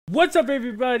What's up,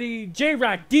 everybody?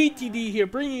 J-Rock DTD here,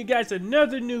 bringing you guys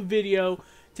another new video.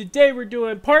 Today we're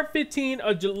doing part 15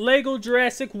 of Lego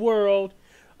Jurassic World.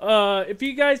 If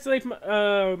you guys like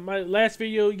my last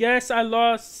video, yes, I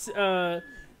lost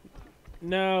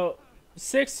now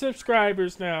 6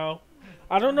 subscribers now.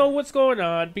 I don't know what's going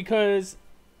on because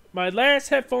my last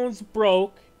headphones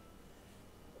broke.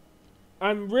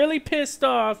 I'm really pissed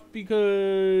off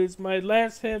because my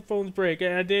last headphones break,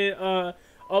 and I did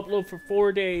upload for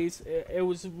 4 days. It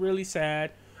was really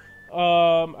sad.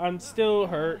 I'm still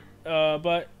hurt,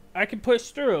 but I can push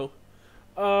through.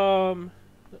 And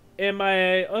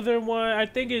my other one, I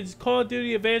think it's Call of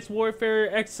Duty Advanced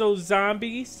Warfare Exo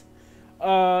Zombies.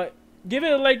 Give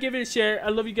it a like, give it a share. I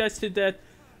love you guys to death.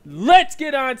 Let's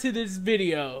get on to this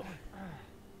video.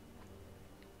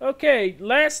 Okay,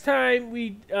 last time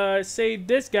we saved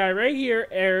this guy right here,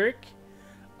 Eric.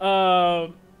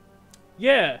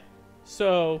 Yeah.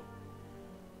 So,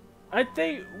 I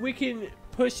think we can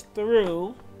push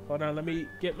through. Hold on, let me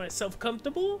get myself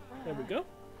comfortable. There we go.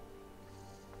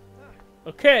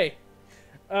 Okay.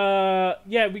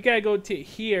 Yeah, we gotta go to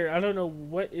here. I don't know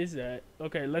what is that.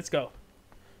 Okay, let's go.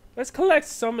 Let's collect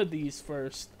some of these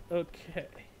first. Okay.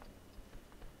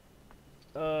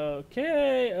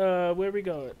 Okay, where we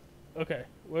going? Okay,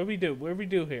 what do we do? What do we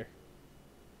do here?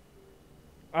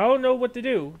 I don't know what to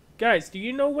do. Guys, do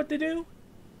you know what to do?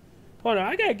 Hold on,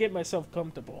 I gotta get myself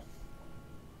comfortable.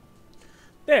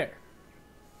 There.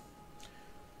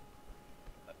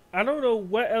 I don't know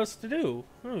what else to do.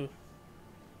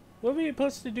 What are we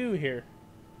supposed to do here?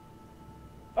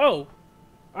 Oh,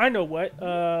 I know what.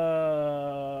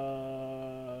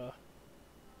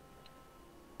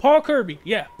 Paul Kirby.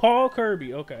 Yeah, Paul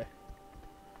Kirby. Okay.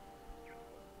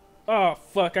 Oh,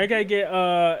 fuck. I gotta get,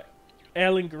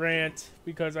 Alan Grant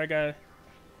because I gotta...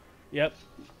 Yep.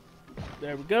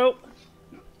 There we go.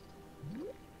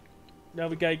 Now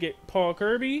we gotta get Paul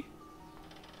Kirby.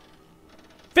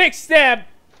 Fix that!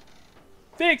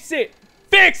 Fix it!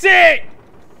 Fix it!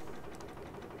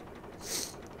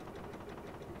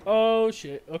 Oh,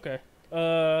 shit. Okay.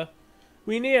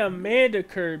 We need Amanda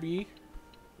Kirby.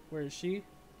 Where is she?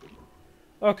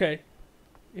 Okay.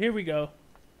 Here we go.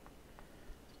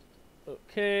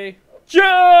 Okay.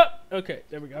 Jump! Okay,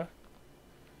 there we go.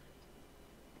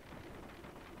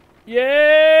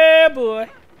 Yeah, boy.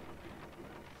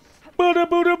 Booty,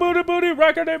 booty, booty, booty,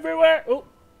 rocking everywhere. Oh.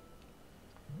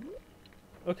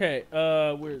 Okay,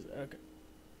 where's... Okay.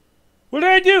 What did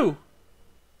I do?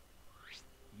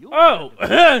 Oh.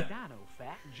 Dino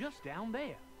fat just down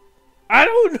there. I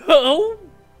don't know.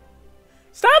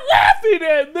 Stop laughing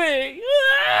at me.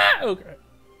 Ah! Okay.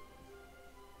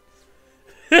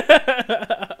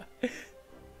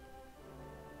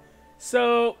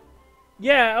 So,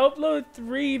 yeah, I uploaded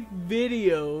 3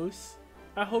 videos.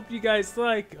 I hope you guys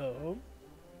like them.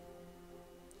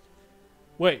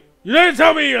 Wait, you didn't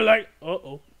tell me you like...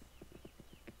 Uh-oh.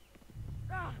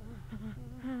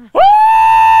 Woo!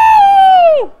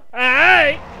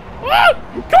 Alright! Woo!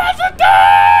 Close the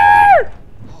door!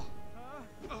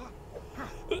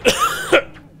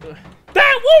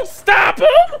 That won't stop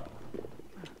him!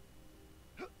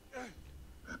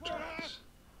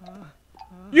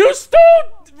 You stole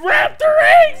raptor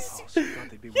eggs!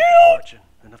 You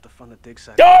enough to fund the dig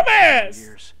site dumbass!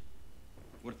 Years.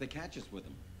 What if they catch us with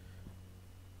them?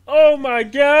 Oh my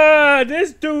god,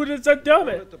 this dude is a We're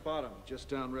dumbass. at the bottom, just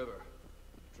downriver.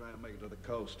 Try and make it to the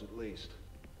coast at least.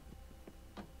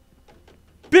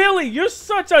 Billy, you're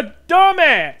such a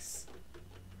dumbass.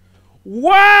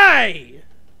 Why?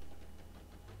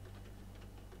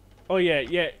 Oh yeah,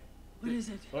 yeah. What is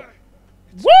it? Oh.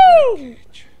 Woo!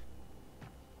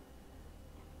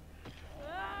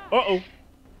 Uh-oh.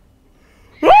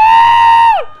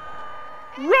 Ah!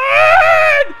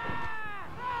 Run!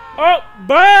 Oh,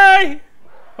 bye!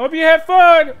 Hope you have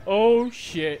fun. Oh,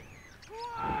 shit.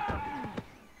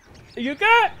 You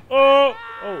got... Oh,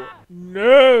 oh.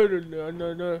 No, no,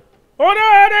 no, no. Hold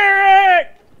on,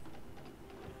 Eric!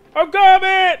 I'm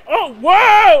coming! Oh,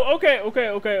 whoa! Okay, okay,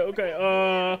 okay,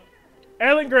 okay.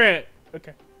 Alan Grant.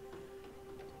 Okay.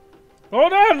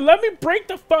 Hold on, let me break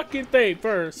the fucking thing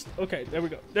first. Okay, there we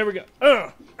go. There we go.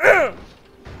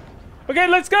 Okay,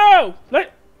 let's go.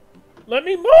 Let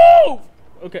me move.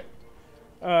 Okay.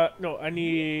 No, I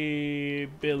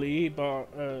need Billy,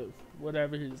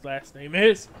 whatever his last name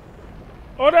is.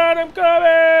 Hold on, I'm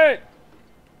coming.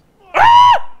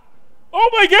 Ah! Oh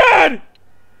my god!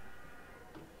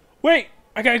 Wait,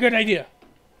 I got a good idea.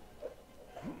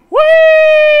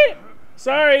 Whee!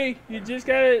 Sorry, you just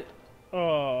gotta...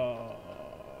 Oh.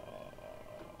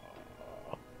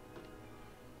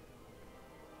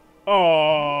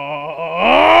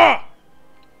 Oh.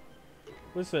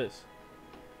 What's this?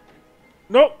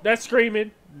 Nope, that's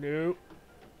screaming. Nope.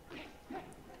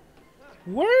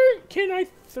 Where can I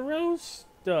throw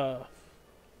stuff?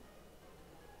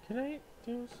 Can I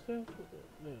do stuff?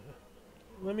 No.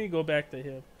 Let me go back to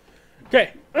him.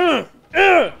 Okay.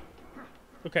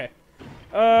 Okay.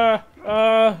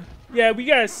 Yeah, we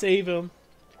gotta save him.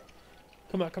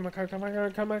 Come on, come on, come on, come on, come on,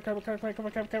 come on, come on, come on, come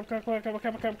on, come on, come on, come on, come on, come on,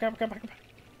 come on, come on, come on.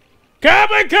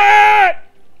 Come on, cut!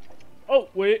 Oh,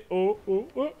 wait.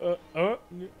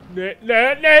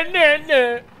 Nah.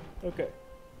 Okay.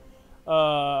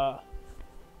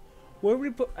 Where we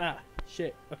put? Ah,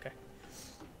 shit. Okay.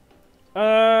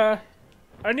 I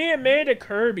need Amanda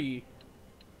Kirby.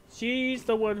 She's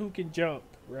the one who can jump,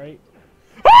 right?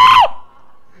 Oh!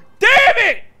 Damn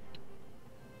it!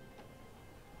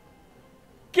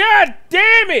 God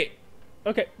damn it!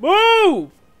 Okay,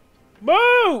 move!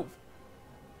 Move!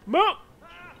 Move!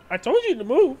 I told you to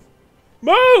move.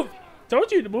 Move!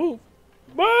 Told you to move.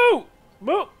 Move!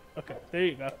 Move! Okay, there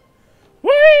you go.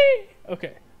 Whee!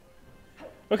 Okay.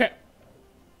 Okay.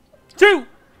 2,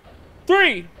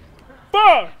 3,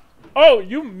 4. Oh,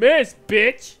 you missed,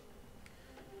 bitch.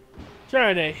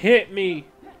 Trying to hit me.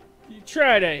 You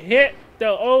try to hit the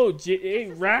old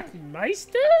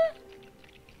Rockmeister?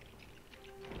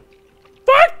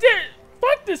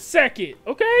 Fuck the second,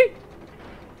 okay?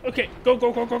 Okay, go.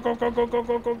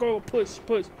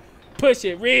 Push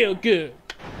it real good.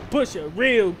 Push it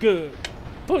real good.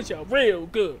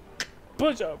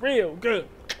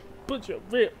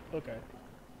 Okay.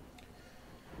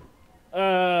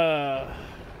 I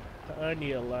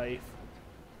need a life.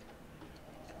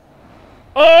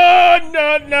 Oh,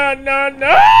 no.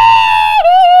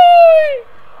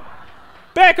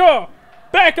 Back off,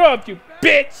 you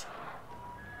bitch.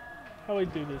 How do I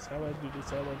do this?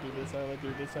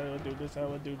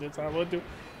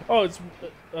 Oh, it's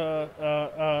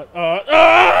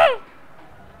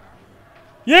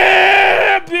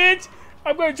yeah, bitch!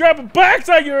 I'm gonna drop a box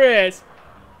on your ass.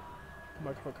 Come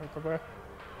on.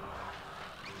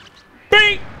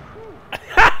 Beat!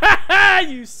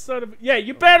 You son of a... Yeah,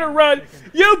 you better run!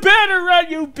 You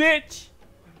bitch!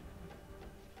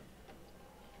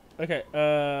 Okay,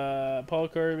 Paul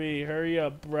Kirby, hurry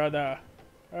up, brother.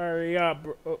 Hurry up,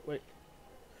 bro. Oh, wait.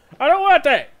 I don't want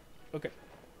that! Okay.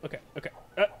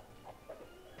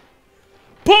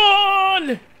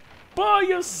 Paul! Paul,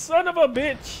 you son of a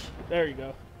bitch! There you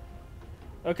go.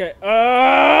 Okay,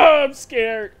 I'm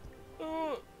scared.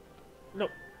 No,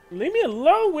 leave me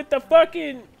alone with the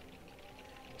fucking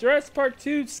Jurassic Part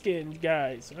 2 skin,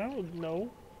 guys. I don't know.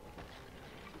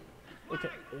 Okay,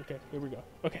 here we go.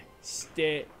 Okay,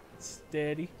 steady.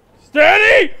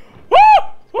 Woo!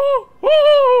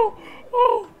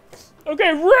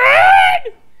 Okay, run!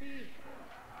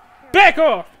 Back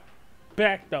off!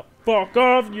 Back the fuck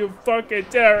off, you fucking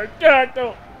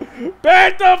pterodactyl!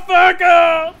 Back the fuck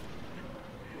off!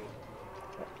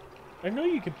 I know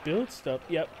you can build stuff.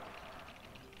 Yep.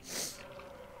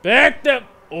 Back the...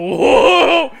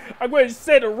 Oh! I'm going to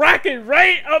send a rocket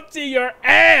right up to your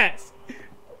ass!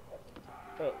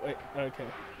 Oh, wait. Okay.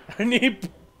 I need...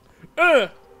 Oh,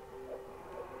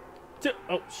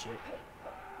 shit.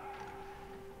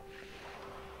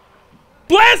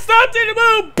 Blast up to the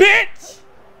moon, bitch!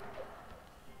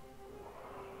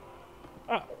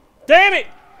 Oh, damn it!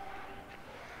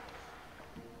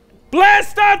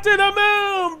 Blast up to the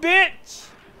moon, bitch!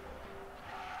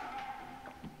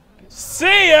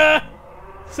 See ya!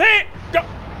 Go!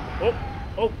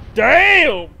 Oh,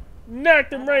 damn!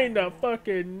 Knocked him right in the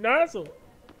fucking nozzle.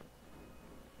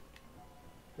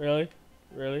 Really?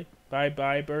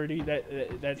 Bye-bye, birdie?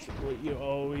 That's what you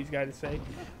always gotta say.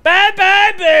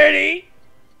 Bye-bye, birdie!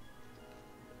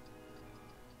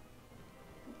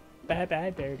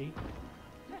 Bye-bye, birdie.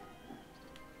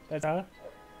 That's all?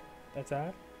 That's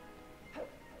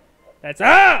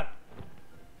all!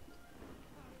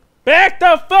 Back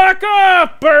the fuck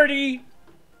off, birdie!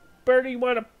 Birdie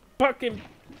want a fucking...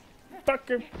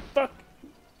 Fuck.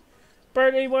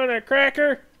 Birdie want a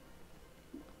cracker?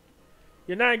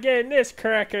 You're not getting this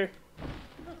cracker.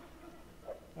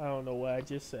 I don't know what I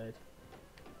just said.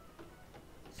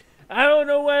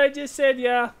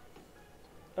 Yeah.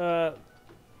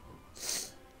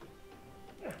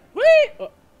 Wait!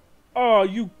 Oh,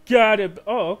 you got it.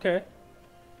 Oh, okay.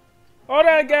 Hold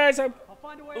on, guys. I'll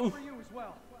find a way for you as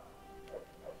well.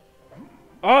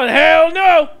 Oh, hell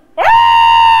no!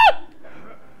 Ah!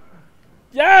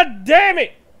 God damn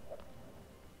it!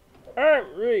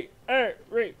 Alright.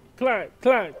 Climb.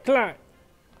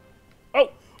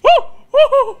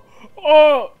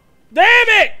 Oh, damn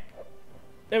it!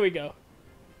 There we go.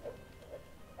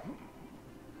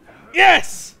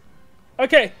 Yes!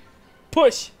 Okay.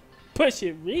 push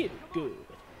it really good.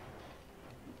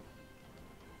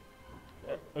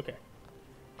 Okay.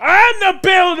 I'm the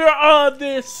builder of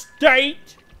this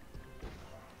state.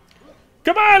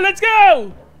 Come on, let's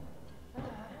go.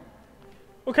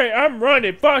 Okay, I'm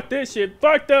running. Fuck this shit.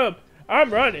 Fuck them.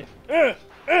 I'm running.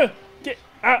 Get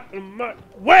out of my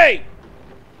way.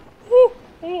 Woo.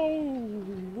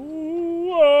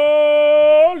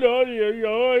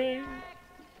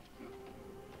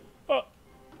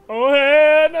 Oh,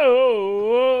 hell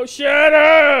no. Shut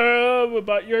up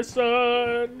about your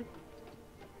son.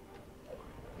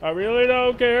 I really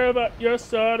don't care about your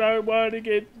son. I want to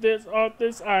get this off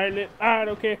this island. I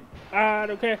don't care. I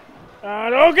don't care. I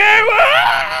don't care.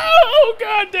 Oh,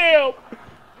 goddamn.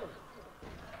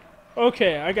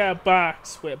 Okay, I got a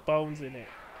box with bones in it.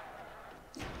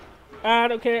 I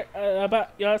don't care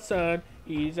about your son.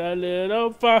 He's a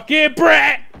little fucking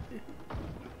brat.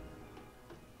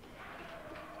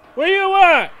 What do you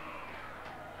want?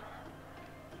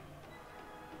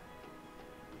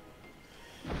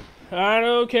 I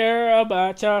don't care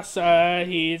about your son.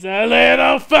 He's a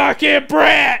little fucking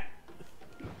brat.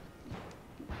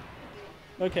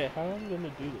 Okay, how am I gonna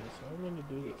do this? How am I gonna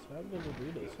do this? How am I gonna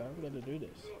do this? How am I gonna do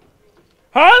this?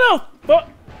 How the fuck?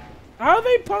 How are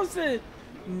they supposed to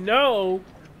know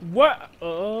what?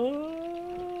 Oh.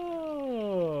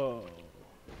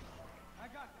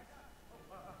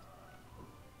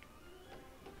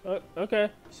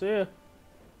 Okay. See ya.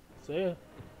 See ya.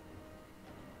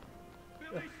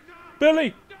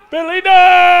 Billy! Billy,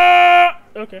 no!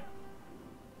 Okay.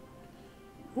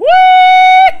 Whee!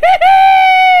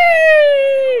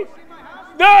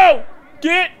 No!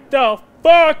 Get the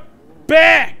fuck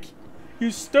back!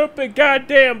 You stupid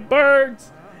goddamn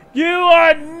birds! You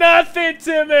are nothing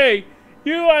to me!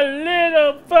 You are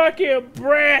little fucking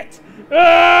brat!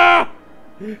 Ah!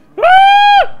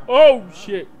 Ah! Oh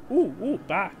shit! Ooh,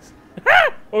 box.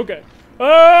 Okay.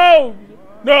 Oh!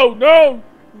 No, no!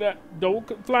 No,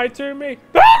 don't fly to me!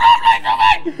 No, no,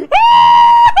 fly to me!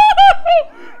 Ah!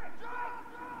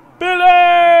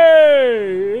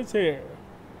 Billy! It's here.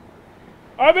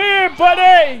 I'm here,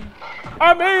 buddy!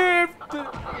 I'm here!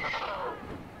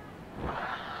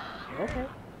 Okay.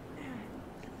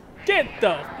 Get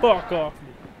the fuck off me!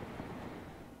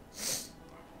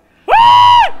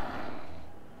 Ah!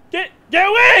 Get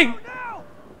away!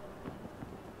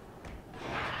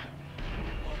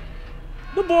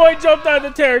 The boy jumped on the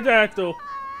pterodactyl.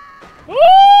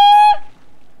 Ah!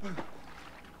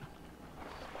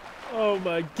 Oh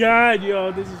my god,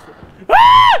 yo, this is.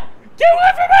 Ah! Get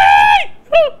away from me!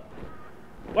 Oh!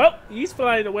 Well, he's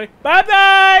flying away. Bye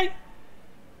bye!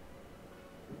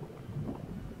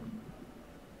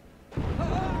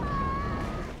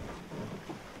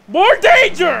 More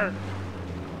danger!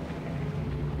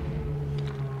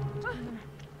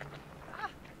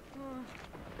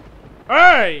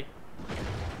 Hey!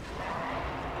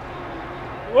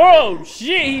 Whoa,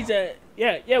 shit, he's a...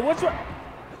 Yeah, what's wrong?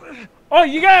 Oh,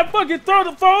 you gotta fucking throw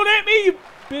the phone at me, you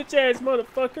bitch-ass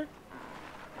motherfucker.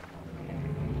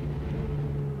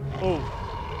 Oh.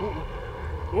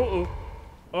 Uh-oh.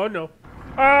 Oh, no.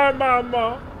 Ah,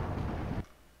 mama.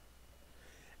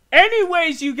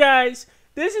 Anyways, you guys,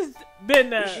 this has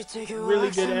been a really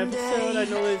good episode. I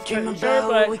know it's kind of short,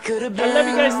 but I love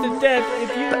you guys to death.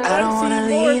 If you want to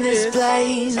see more of this,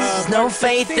 There's no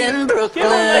faith in Brooklyn.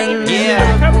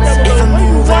 comment down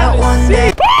below what you want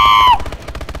to see.